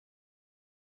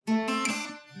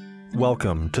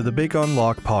Welcome to the Big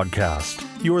Unlock podcast,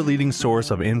 your leading source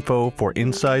of info for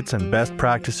insights and best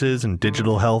practices in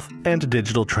digital health and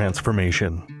digital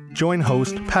transformation. Join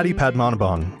host Patty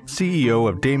Padmanabhan, CEO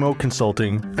of Damo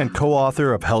Consulting and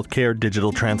co-author of Healthcare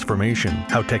Digital Transformation,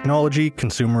 How Technology,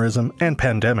 Consumerism, and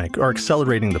Pandemic Are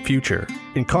Accelerating the Future,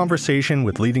 in conversation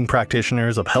with leading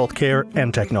practitioners of healthcare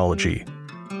and technology.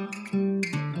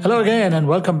 Hello again, and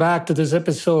welcome back to this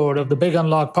episode of the Big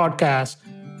Unlock podcast.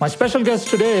 My special guest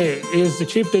today is the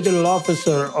Chief Digital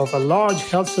Officer of a large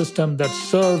health system that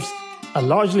serves a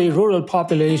largely rural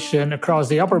population across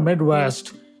the upper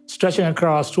Midwest, stretching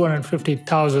across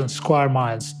 250,000 square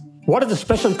miles. What are the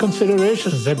special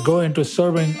considerations that go into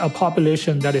serving a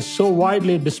population that is so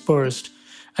widely dispersed?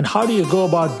 And how do you go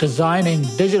about designing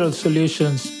digital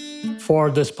solutions for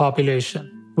this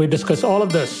population? We discuss all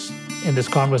of this in this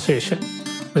conversation.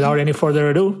 Without any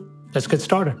further ado, let's get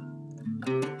started.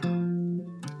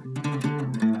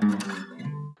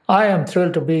 I am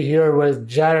thrilled to be here with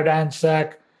Jared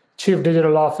Antczak, Chief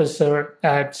Digital Officer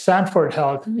at Sanford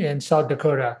Health in South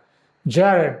Dakota.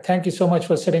 Jared, thank you so much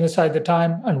for setting aside the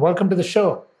time and welcome to the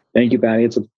show. Thank you, Patty.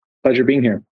 It's a pleasure being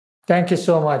here. Thank you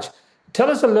so much. Tell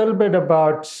us a little bit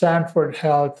about Sanford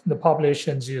Health, the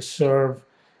populations you serve,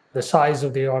 the size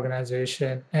of the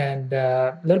organization, and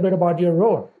a little bit about your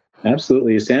role.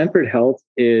 Absolutely. Sanford Health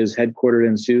is headquartered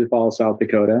in Sioux Falls, South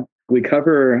Dakota. We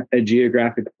cover a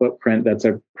geographic footprint that's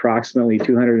approximately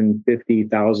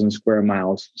 250,000 square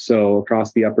miles. So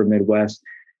across the upper Midwest,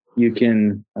 you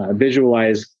can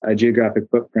visualize a geographic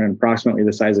footprint approximately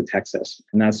the size of Texas.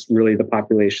 And that's really the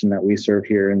population that we serve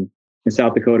here in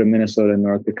South Dakota, Minnesota,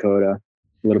 North Dakota,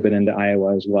 a little bit into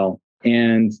Iowa as well.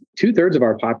 And 2/3 of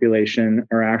our population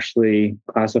are actually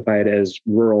classified as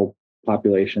rural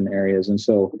population areas. And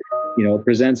so, it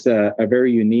presents a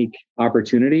very unique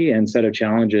opportunity and set of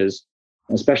challenges,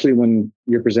 especially when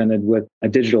you're presented with a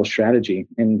digital strategy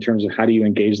in terms of how do you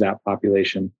engage that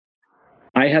population.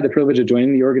 I had the privilege of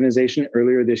joining the organization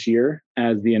earlier this year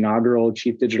as the inaugural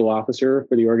Chief Digital Officer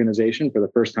for the organization for the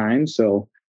first time. So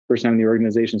first time in the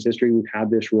organization's history, we've had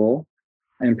this role.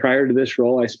 And prior to this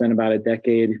role, I spent about a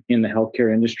decade in the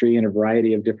healthcare industry in a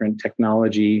variety of different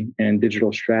technology and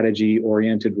digital strategy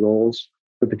oriented roles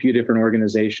with a few different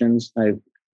organizations. I've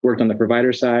worked on the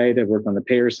provider side. I've worked on the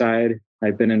payer side.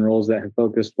 I've been in roles that have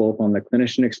focused both on the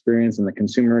clinician experience and the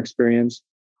consumer experience.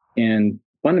 And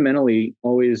fundamentally,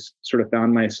 always sort of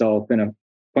found myself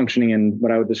functioning in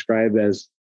what I would describe as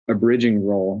a bridging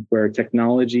role where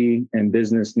technology and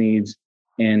business needs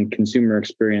and consumer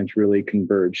experience really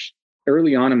converge.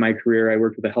 Early on in my career, I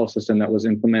worked with a health system that was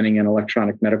implementing an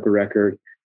electronic medical record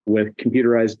with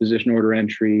computerized physician order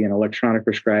entry and electronic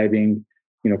prescribing,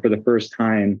 for the first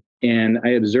time. And I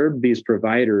observed these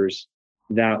providers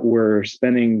that were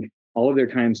spending all of their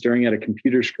time staring at a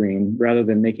computer screen rather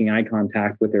than making eye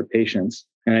contact with their patients.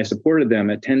 And I supported them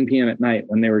at 10 p.m. at night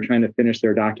when they were trying to finish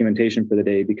their documentation for the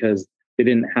day because they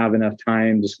didn't have enough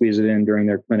time to squeeze it in during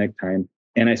their clinic time.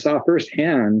 And I saw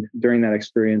firsthand during that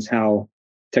experience how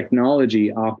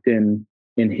technology often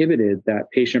inhibited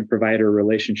that patient-provider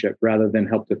relationship rather than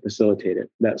helped to facilitate it.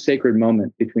 That sacred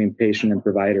moment between patient and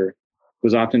provider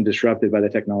was often disrupted by the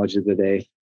technology of the day.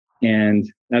 And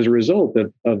as a result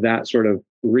of that sort of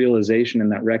realization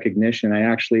and that recognition, I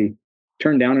actually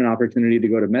turned down an opportunity to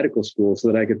go to medical school so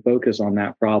that I could focus on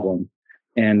that problem.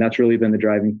 And that's really been the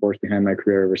driving force behind my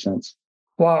career ever since.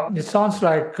 Wow, it sounds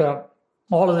like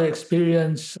all of the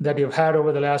experience that you've had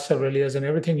over the last several years and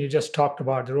everything you just talked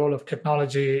about, the role of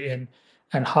technology and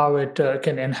how it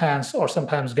can enhance or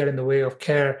sometimes get in the way of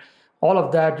care, all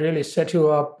of that really set you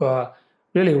up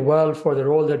really well for the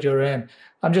role that you're in.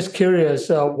 I'm just curious,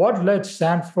 what led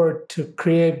Sanford to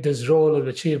create this role of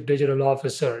the Chief Digital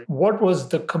Officer? What was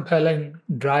the compelling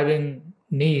driving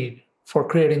need for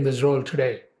creating this role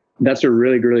today? That's a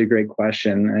really, really great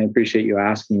question. I appreciate you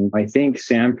asking. I think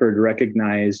Sanford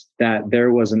recognized that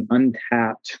there was an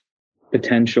untapped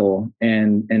potential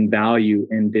and value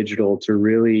in digital to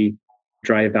really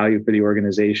drive value for the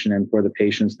organization and for the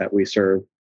patients that we serve.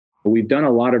 We've done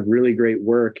a lot of really great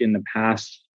work in the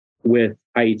past with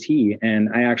IT, and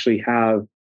I actually have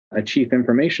a chief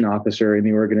information officer in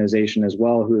the organization as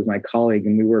well, who is my colleague,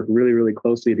 and we work really, really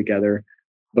closely together,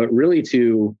 but really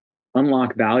to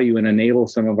unlock value and enable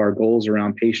some of our goals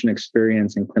around patient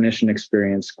experience and clinician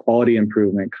experience, quality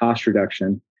improvement, cost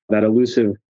reduction, that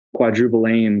elusive quadruple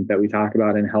aim that we talk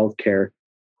about in healthcare.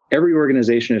 Every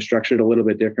organization is structured a little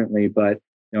bit differently, but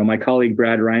my colleague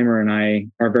Brad Reimer and I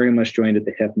are very much joined at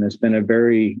the hip, and it's been a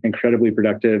very incredibly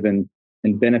productive and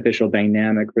beneficial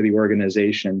dynamic for the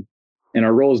organization. And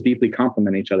our roles deeply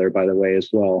complement each other, by the way, as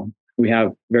well. We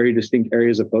have very distinct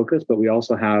areas of focus, but we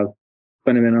also have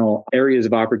fundamental areas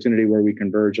of opportunity where we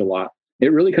converge a lot.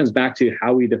 It really comes back to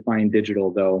how we define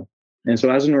digital, though. And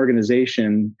so as an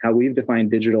organization, how we've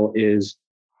defined digital is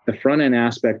the front end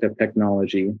aspect of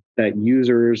technology that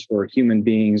users or human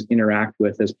beings interact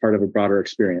with as part of a broader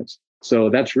experience.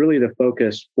 So that's really the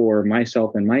focus for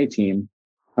myself and my team.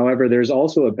 However, there's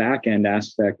also a back end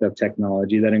aspect of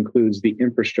technology that includes the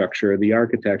infrastructure, the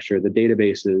architecture, the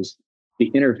databases,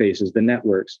 the interfaces, the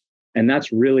networks. And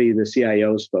that's really the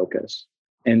CIO's focus.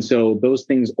 And so those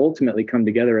things ultimately come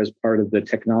together as part of the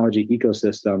technology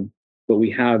ecosystem, but we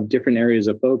have different areas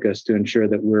of focus to ensure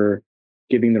that we're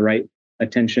giving the right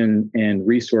attention and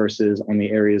resources on the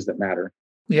areas that matter.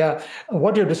 Yeah,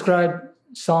 what you described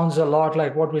sounds a lot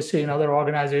like what we see in other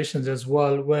organizations as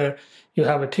well, where you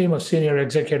have a team of senior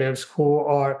executives who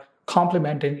are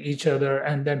complementing each other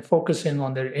and then focusing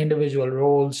on their individual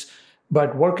roles,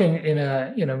 but working in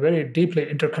a very deeply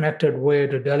interconnected way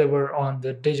to deliver on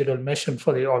the digital mission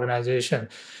for the organization.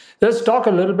 Let's talk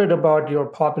a little bit about your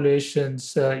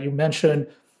populations. You mentioned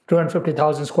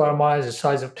 250,000 square miles, the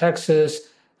size of Texas,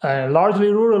 largely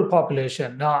rural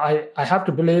population. Now, I have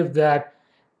to believe that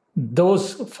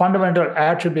those fundamental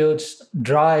attributes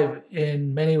drive,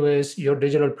 in many ways, your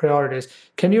digital priorities.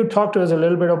 Can you talk to us a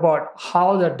little bit about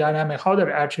how that dynamic, how that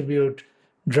attribute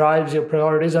drives your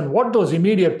priorities and what those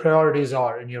immediate priorities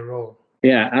are in your role?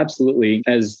 Yeah, absolutely.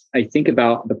 As I think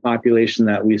about the population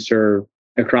that we serve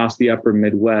across the upper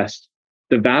Midwest,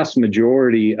 the vast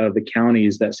majority of the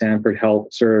counties that Sanford Health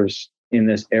serves in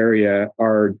this area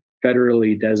are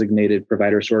federally designated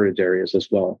provider shortage areas as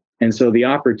well. And so the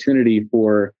opportunity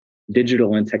for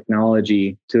digital and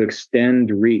technology to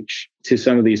extend reach to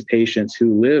some of these patients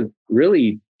who live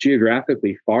really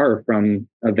geographically far from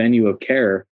a venue of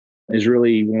care is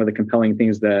really one of the compelling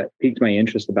things that piqued my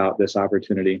interest about this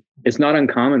opportunity. It's not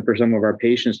uncommon for some of our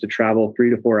patients to travel 3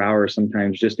 to 4 hours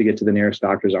sometimes just to get to the nearest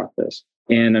doctor's office.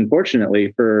 And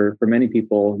unfortunately, for many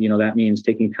people, that means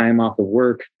taking time off of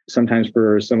work. Sometimes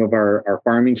for some of our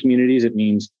farming communities, it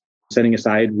means setting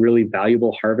aside really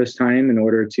valuable harvest time in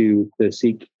order to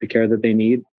seek the care that they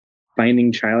need,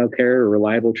 finding childcare or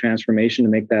reliable transportation to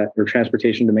make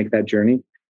that journey.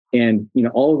 And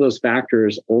all of those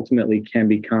factors ultimately can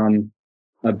become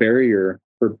a barrier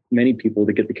for many people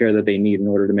to get the care that they need in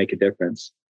order to make a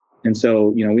difference. And so,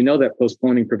 we know that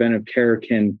postponing preventive care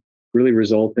can really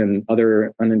result in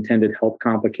other unintended health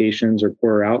complications or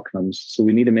poorer outcomes. So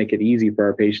we need to make it easy for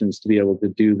our patients to be able to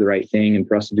do the right thing and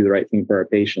for us to do the right thing for our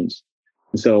patients.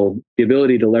 And so the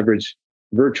ability to leverage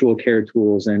virtual care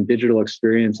tools and digital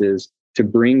experiences to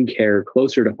bring care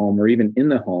closer to home or even in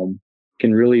the home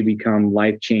can really become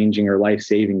life-changing or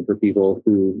life-saving for people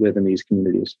who live in these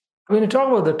communities. When you talk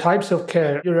about the types of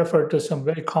care, you refer to some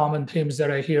very common themes that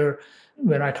I hear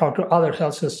when I talk to other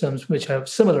health systems which have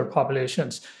similar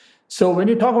populations. So when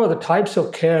you talk about the types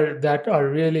of care that are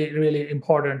really, really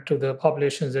important to the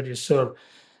populations that you serve,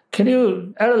 can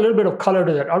you add a little bit of color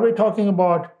to that? Are we talking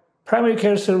about primary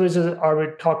care services? Are we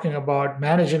talking about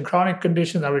managing chronic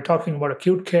conditions? Are we talking about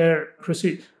acute care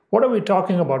procedure? What are we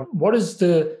talking about? What is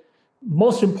the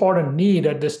most important need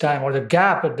at this time or the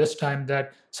gap at this time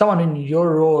that someone in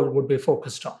your role would be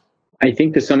focused on? I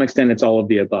think to some extent it's all of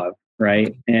the above, right?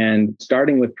 Okay. And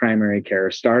starting with primary care,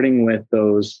 starting with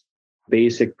those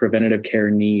basic preventative care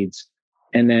needs,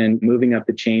 and then moving up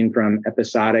the chain from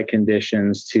episodic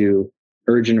conditions to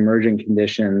urgent emergent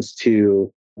conditions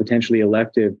to potentially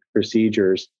elective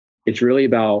procedures. It's really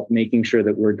about making sure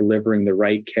that we're delivering the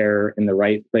right care in the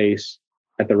right place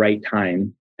at the right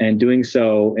time, and doing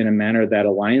so in a manner that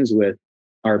aligns with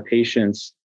our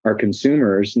patients, our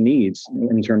consumers' needs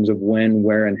in terms of when,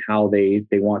 where, and how they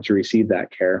want to receive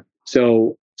that care.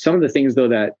 So some of the things, though,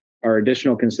 that are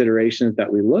additional considerations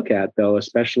that we look at, though,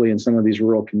 especially in some of these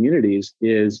rural communities,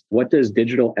 is what does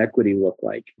digital equity look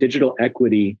like? Digital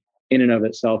equity in and of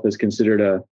itself is considered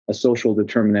a social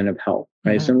determinant of health,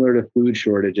 right? Mm-hmm. Similar to food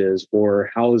shortages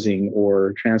or housing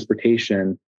or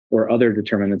transportation or other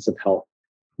determinants of health.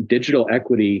 Digital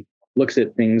equity looks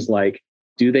at things like,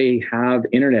 do they have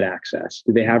internet access?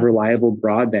 Do they have reliable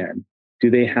broadband? Do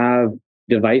they have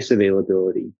device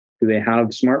availability? Do they have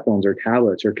smartphones or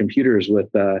tablets or computers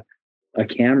with a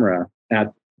camera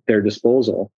at their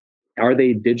disposal? Are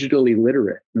they digitally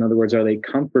literate? In other words, are they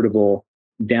comfortable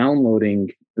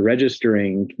downloading,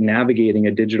 registering, navigating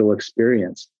a digital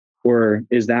experience? Or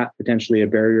is that potentially a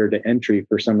barrier to entry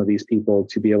for some of these people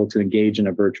to be able to engage in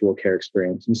a virtual care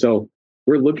experience? And so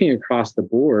we're looking across the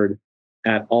board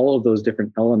at all of those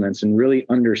different elements and really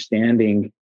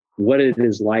understanding what it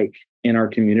is like in our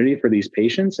community for these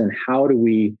patients and how do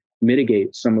we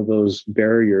mitigate some of those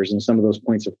barriers and some of those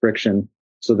points of friction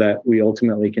so that we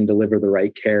ultimately can deliver the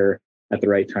right care at the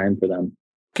right time for them.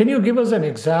 Can you give us an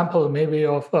example maybe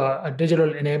of a digital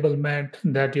enablement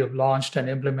that you've launched and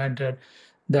implemented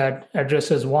that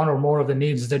addresses one or more of the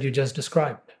needs that you just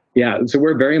described? Yeah, so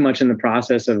we're very much in the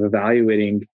process of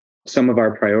evaluating some of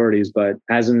our priorities. But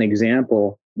as an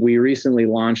example, we recently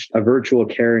launched a virtual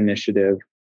care initiative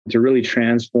to really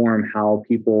transform how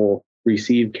people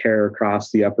receive care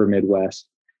across the upper Midwest.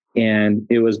 And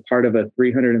it was part of a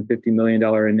 $350 million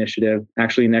initiative.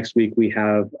 Actually, next week, we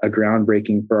have a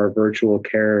groundbreaking for our virtual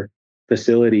care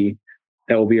facility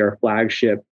that will be our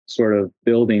flagship sort of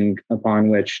building upon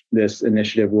which this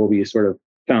initiative will be sort of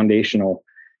foundational.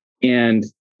 And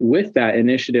with that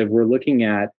initiative, we're looking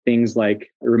at things like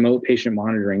remote patient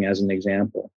monitoring as an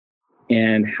example.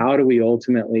 And how do we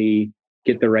ultimately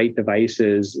get the right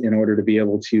devices in order to be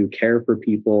able to care for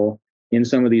people in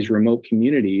some of these remote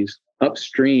communities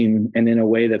upstream and in a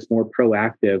way that's more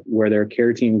proactive, where their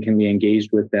care team can be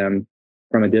engaged with them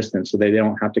from a distance so they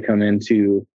don't have to come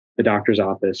into the doctor's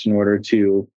office in order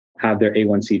to have their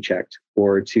A1C checked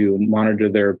or to monitor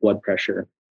their blood pressure.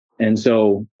 And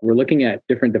so we're looking at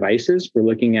different devices. We're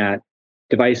looking at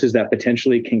devices that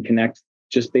potentially can connect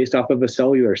just based off of a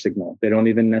cellular signal. They don't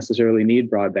even necessarily need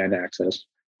broadband access.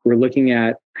 We're looking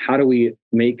at how do we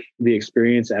make the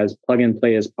experience as plug and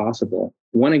play as possible.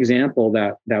 One example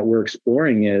that we're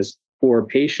exploring is for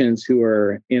patients who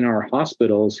are in our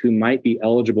hospitals who might be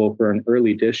eligible for an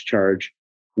early discharge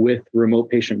with remote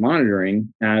patient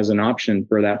monitoring as an option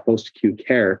for that post-acute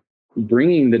care,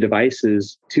 bringing the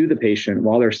devices to the patient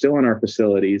while they're still in our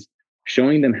facilities,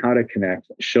 showing them how to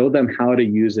connect, show them how to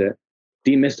use it,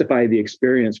 demystify the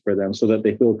experience for them so that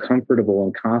they feel comfortable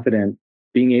and confident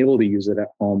being able to use it at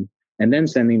home, and then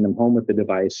sending them home with the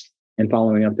device and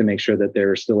following up to make sure that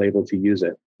they're still able to use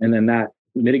it. And then that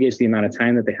mitigates the amount of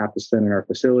time that they have to spend in our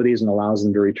facilities and allows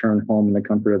them to return home in the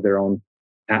comfort of their own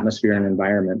atmosphere and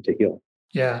environment to heal.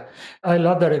 Yeah, I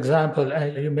love that example.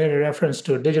 And you made a reference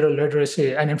to digital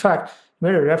literacy. And in fact,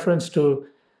 made a reference to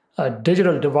a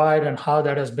digital divide and how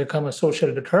that has become a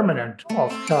social determinant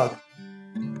of health.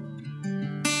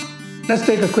 Let's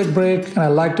take a quick break, and I'd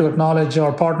like to acknowledge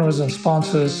our partners and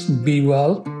sponsors, Be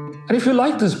Well. And if you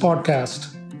like this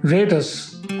podcast, rate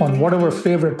us on whatever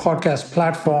favorite podcast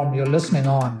platform you're listening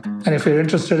on. And if you're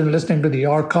interested in listening to the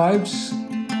archives,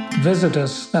 visit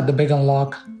us at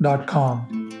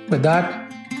thebigunlock.com. With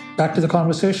that, back to the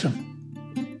conversation.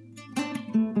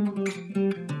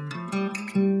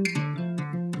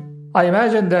 I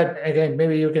imagine that, again,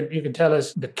 maybe you can tell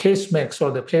us the case mix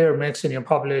or the payer mix in your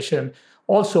population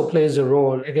also plays a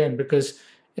role, again, because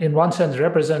in one sense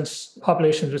represents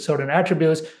populations with certain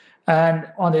attributes.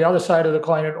 And on the other side of the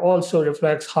coin, it also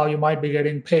reflects how you might be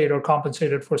getting paid or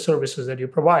compensated for services that you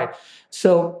provide.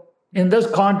 So in this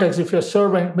context, if you're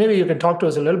serving, maybe you can talk to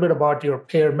us a little bit about your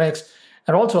payer mix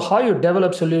and also how you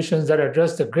develop solutions that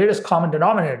address the greatest common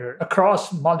denominator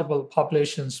across multiple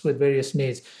populations with various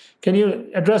needs. Can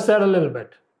you address that a little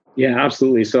bit? Yeah,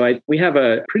 absolutely. So we have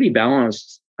a pretty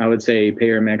balanced, I would say,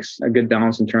 payer mix, a good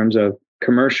balance in terms of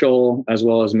commercial as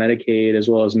well as Medicaid, as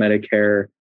well as Medicare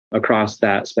across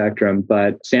that spectrum.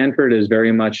 But Sanford is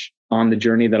very much on the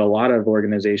journey that a lot of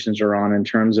organizations are on in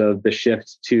terms of the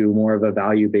shift to more of a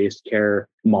value-based care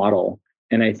model.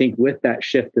 And I think with that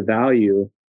shift to value,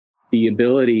 the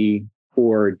ability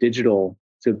for digital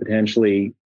to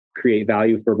potentially create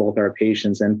value for both our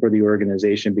patients and for the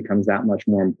organization becomes that much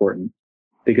more important,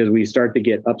 because we start to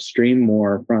get upstream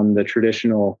more from the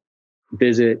traditional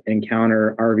visit,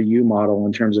 encounter, RVU model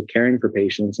in terms of caring for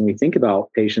patients. And we think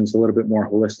about patients a little bit more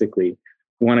holistically.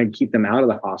 We want to keep them out of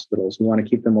the hospitals. We want to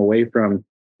keep them away from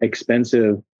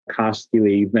expensive,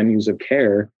 costly venues of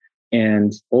care.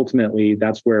 And ultimately,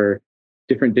 that's where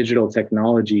different digital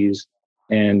technologies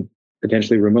and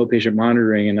potentially remote patient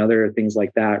monitoring and other things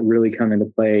like that really come into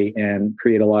play and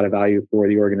create a lot of value for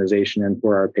the organization and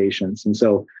for our patients. And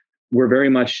so we're very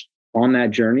much on that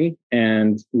journey,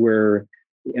 and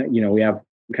we have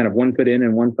kind of one foot in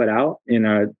and one foot out in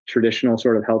a traditional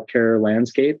sort of healthcare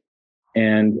landscape.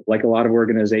 And like a lot of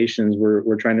organizations,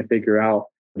 we're trying to figure out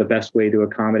the best way to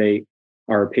accommodate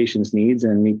our patients' needs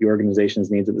and meet the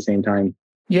organization's needs at the same time.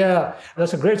 Yeah,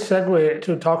 that's a great segue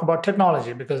to talk about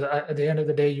technology, because at the end of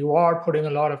the day, you are putting a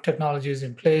lot of technologies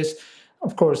in place,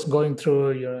 of course, going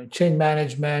through your change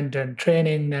management and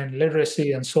training and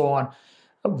literacy and so on.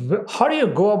 How do you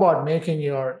go about making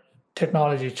your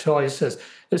technology choices?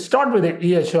 Let's start with the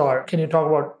EHR. Can you talk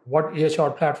about what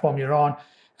EHR platform you're on?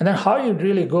 And then how you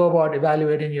really go about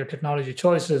evaluating your technology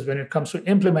choices when it comes to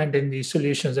implementing these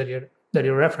solutions that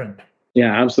you're referring to?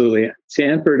 Yeah, absolutely.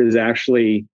 Sanford is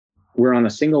actually, we're on a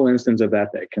single instance of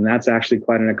Epic, and that's actually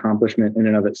quite an accomplishment in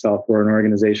and of itself for an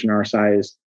organization our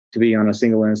size to be on a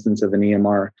single instance of an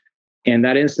EMR. And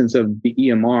that instance of the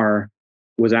EMR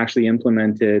was actually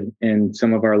implemented in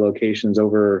some of our locations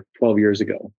over 12 years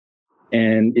ago.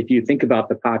 And if you think about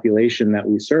the population that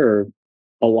we serve,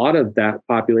 a lot of that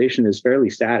population is fairly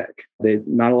static.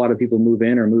 Not a lot of people move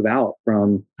in or move out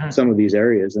from some of these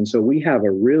areas. And so we have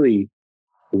a really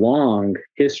long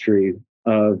history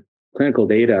of clinical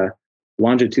data,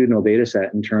 longitudinal data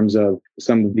set in terms of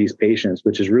some of these patients,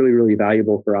 which is really, really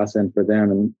valuable for us and for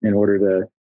them in order to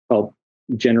help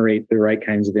generate the right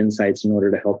kinds of insights in order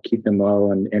to help keep them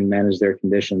well and manage their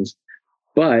conditions.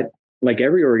 But like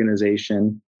every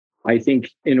organization, I think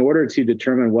in order to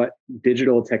determine what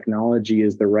digital technology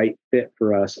is the right fit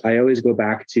for us, I always go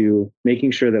back to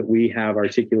making sure that we have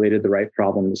articulated the right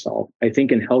problem to solve. I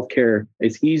think in healthcare,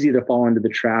 it's easy to fall into the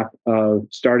trap of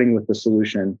starting with the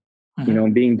solution,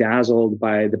 and being dazzled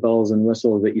by the bells and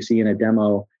whistles that you see in a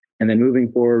demo, and then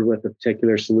moving forward with a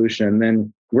particular solution, and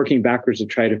then working backwards to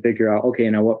try to figure out, okay,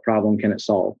 now what problem can it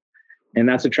solve? And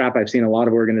that's a trap I've seen a lot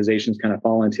of organizations kind of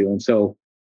fall into. And so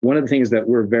one of the things that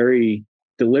we're very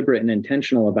deliberate and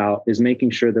intentional about is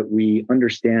making sure that we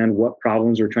understand what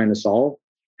problems we're trying to solve,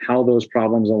 how those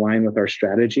problems align with our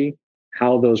strategy,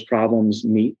 how those problems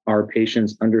meet our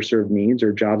patients' underserved needs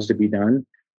or jobs to be done.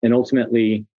 And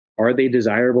ultimately, are they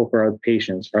desirable for our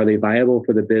patients? Are they viable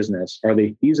for the business? Are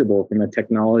they feasible from a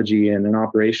technology and an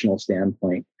operational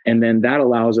standpoint? And then that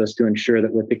allows us to ensure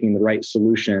that we're picking the right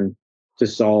solution to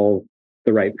solve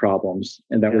the right problems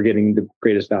and that we're getting the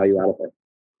greatest value out of it.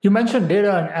 You mentioned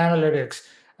data and analytics.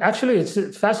 Actually, it's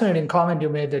a fascinating comment you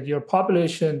made that the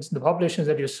populations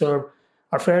that you serve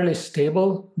are fairly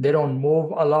stable. They don't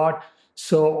move a lot.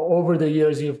 So over the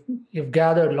years, you've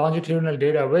gathered longitudinal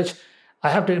data, which I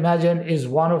have to imagine is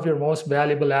one of your most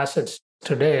valuable assets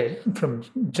today from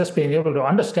just being able to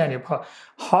understand it.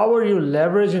 How are you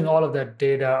leveraging all of that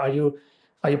data? Are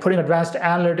you putting advanced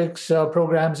analytics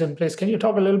programs in place? Can you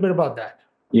talk a little bit about that?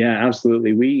 Yeah,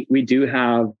 absolutely. We do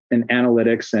have an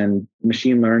analytics and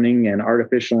machine learning and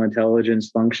artificial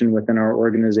intelligence function within our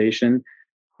organization.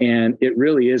 And it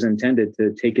really is intended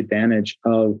to take advantage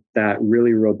of that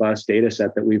really robust data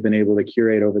set that we've been able to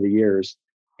curate over the years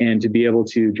and to be able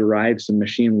to derive some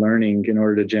machine learning in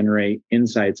order to generate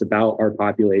insights about our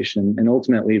population and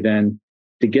ultimately then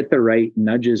to get the right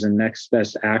nudges and next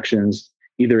best actions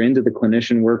either into the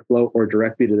clinician workflow or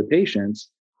directly to the patients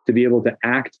to be able to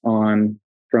act on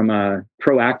from a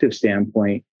proactive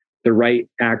standpoint, the right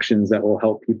actions that will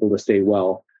help people to stay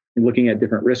well. And looking at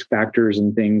different risk factors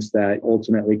and things that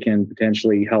ultimately can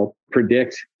potentially help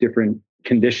predict different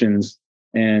conditions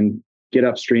and get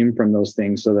upstream from those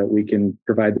things so that we can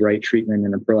provide the right treatment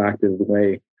in a proactive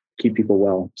way, keep people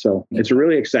well. So it's a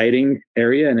really exciting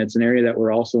area. And it's an area that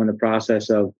we're also in the process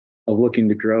of looking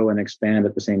to grow and expand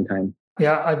at the same time.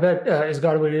 Yeah, I bet it's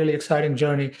got to be a really exciting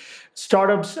journey.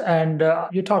 Startups, and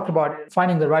you talked about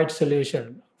finding the right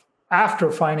solution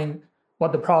after finding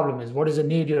what the problem is. What is the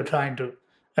need you're trying to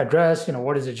address?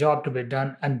 What is the job to be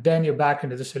done? And then you're back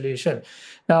into the solution.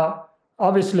 Now,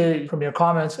 obviously, from your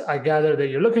comments, I gather that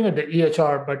you're looking at the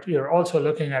EHR, but you're also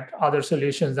looking at other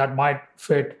solutions that might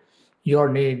fit your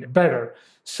need better.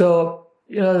 So,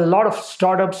 a lot of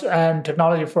startups and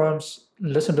technology firms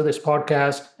listen to this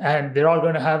podcast, and they're all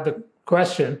going to have the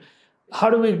question, how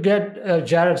do we get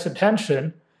Jared's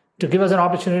attention to give us an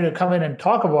opportunity to come in and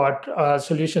talk about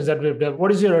solutions that we've developed?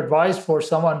 What is your advice for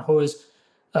someone who is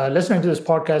listening to this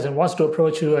podcast and wants to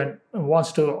approach you and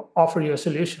wants to offer you a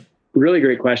solution? Really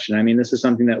great question. I mean, this is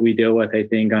something that we deal with, I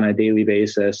think, on a daily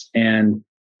basis. And,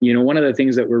 one of the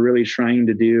things that we're really trying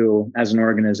to do as an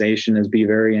organization is be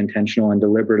very intentional and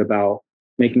deliberate about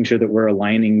making sure that we're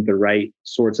aligning the right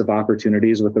sorts of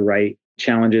opportunities with the right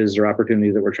challenges or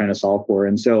opportunities that we're trying to solve for.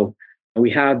 And so we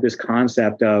have this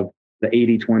concept of the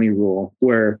 80-20 rule,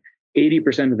 where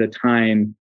 80% of the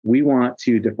time we want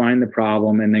to define the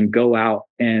problem and then go out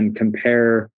and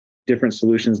compare different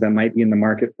solutions that might be in the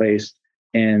marketplace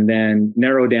and then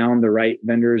narrow down the right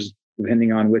vendors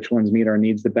depending on which ones meet our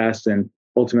needs the best and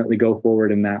ultimately go forward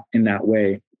in that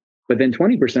way. But then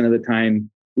 20% of the time,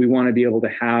 we want to be able to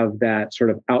have that sort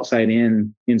of outside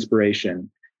in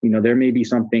inspiration. There may be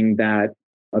something that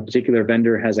a particular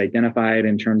vendor has identified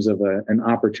in terms of an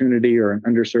opportunity or an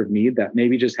underserved need that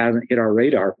maybe just hasn't hit our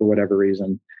radar for whatever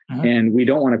reason. And we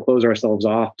don't want to close ourselves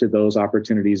off to those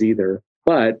opportunities either.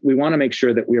 But we want to make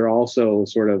sure that we are also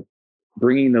sort of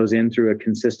bringing those in through a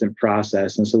consistent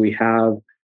process. And so we have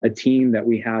a team that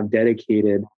we have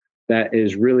dedicated that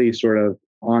is really sort of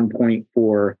on point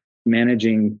for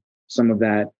managing some of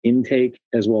that intake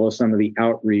as well as some of the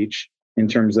outreach in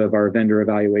terms of our vendor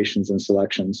evaluations and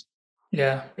selections.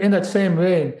 Yeah. In that same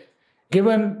vein,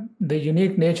 Given the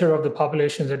unique nature of the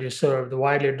populations that you serve, the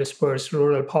widely dispersed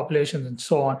rural populations and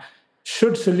so on,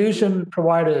 should solution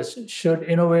providers, should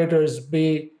innovators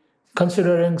be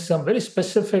considering some very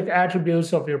specific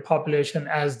attributes of your population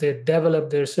as they develop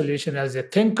their solution, as they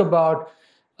think about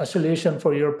a solution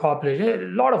for your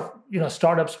population? A lot of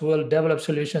startups will develop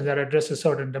solutions that address a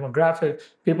certain demographic,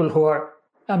 people who are,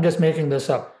 I'm just making this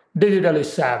up, digitally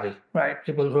savvy, right?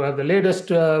 People who have the latest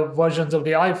versions of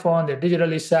the iPhone, they're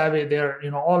digitally savvy, they're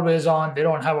always on, they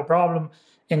don't have a problem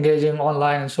engaging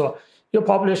online. And so your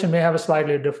population may have a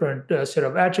slightly different set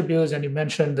of attributes. And you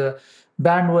mentioned the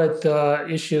bandwidth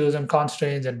issues and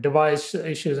constraints and device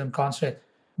issues and constraints.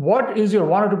 What is your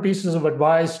one or two pieces of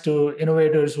advice to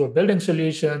innovators who are building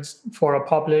solutions for a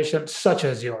population such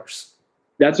as yours?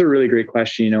 That's a really great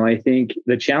question. I think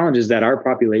the challenge is that our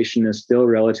population is still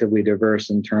relatively diverse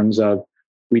in terms of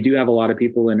we do have a lot of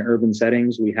people in urban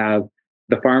settings. We have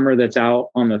the farmer that's out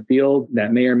on the field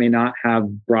that may or may not have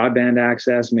broadband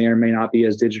access, may or may not be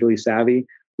as digitally savvy.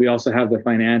 We also have the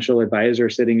financial advisor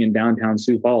sitting in downtown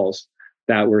Sioux Falls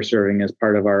that we're serving as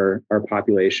part of our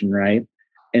population, right?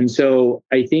 And so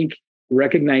I think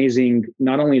recognizing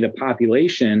not only the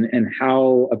population and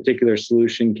how a particular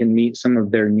solution can meet some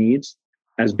of their needs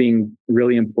as being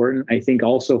really important, I think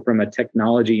also from a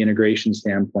technology integration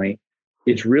standpoint,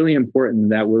 it's really important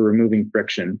that we're removing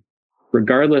friction,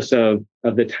 regardless of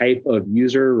the type of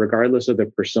user, regardless of the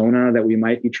persona that we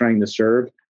might be trying to serve.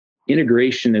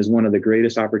 Integration is one of the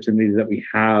greatest opportunities that we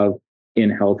have in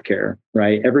healthcare,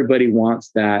 right? Everybody wants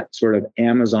that sort of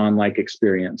Amazon-like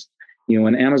experience.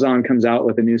 When Amazon comes out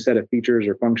with a new set of features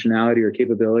or functionality or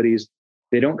capabilities,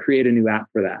 they don't create a new app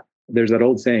for that. There's that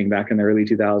old saying back in the early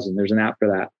 2000s, there's an app for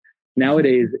that.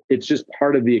 Nowadays, it's just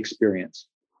part of the experience.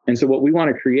 And so what we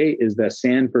want to create is the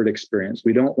Sanford experience.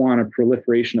 We don't want a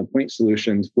proliferation of point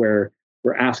solutions where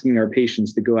we're asking our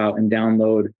patients to go out and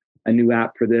download a new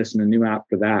app for this and a new app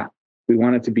for that. We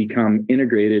want it to become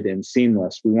integrated and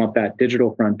seamless. We want that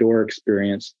digital front door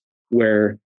experience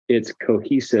where it's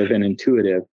cohesive and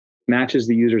intuitive, matches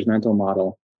the user's mental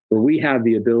model, where we have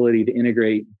the ability to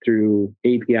integrate through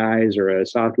APIs or a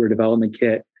software development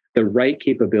kit, the right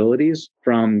capabilities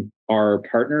from our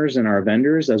partners and our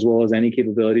vendors, as well as any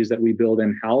capabilities that we build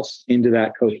in-house into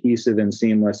that cohesive and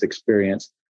seamless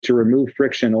experience to remove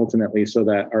friction ultimately so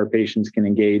that our patients can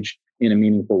engage in a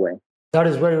meaningful way. That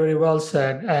is very, very well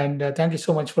said. And thank you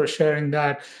so much for sharing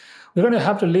that. We're going to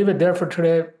have to leave it there for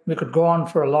today. We could go on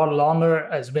for a lot longer.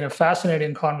 It's been a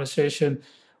fascinating conversation.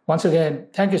 Once again,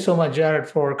 thank you so much, Jared,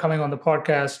 for coming on the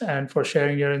podcast and for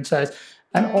sharing your insights.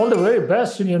 And all the very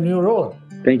best in your new role.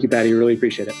 Thank you, Patty. Really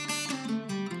appreciate it.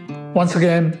 Once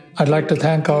again, I'd like to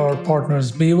thank our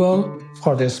partners BeWell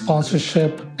for their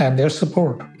sponsorship and their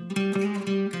support.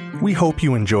 We hope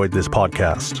you enjoyed this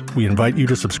podcast. We invite you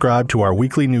to subscribe to our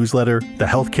weekly newsletter, The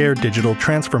Healthcare Digital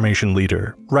Transformation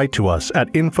Leader. Write to us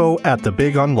at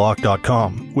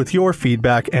info@thebigunlock.com with your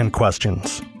feedback and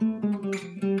questions.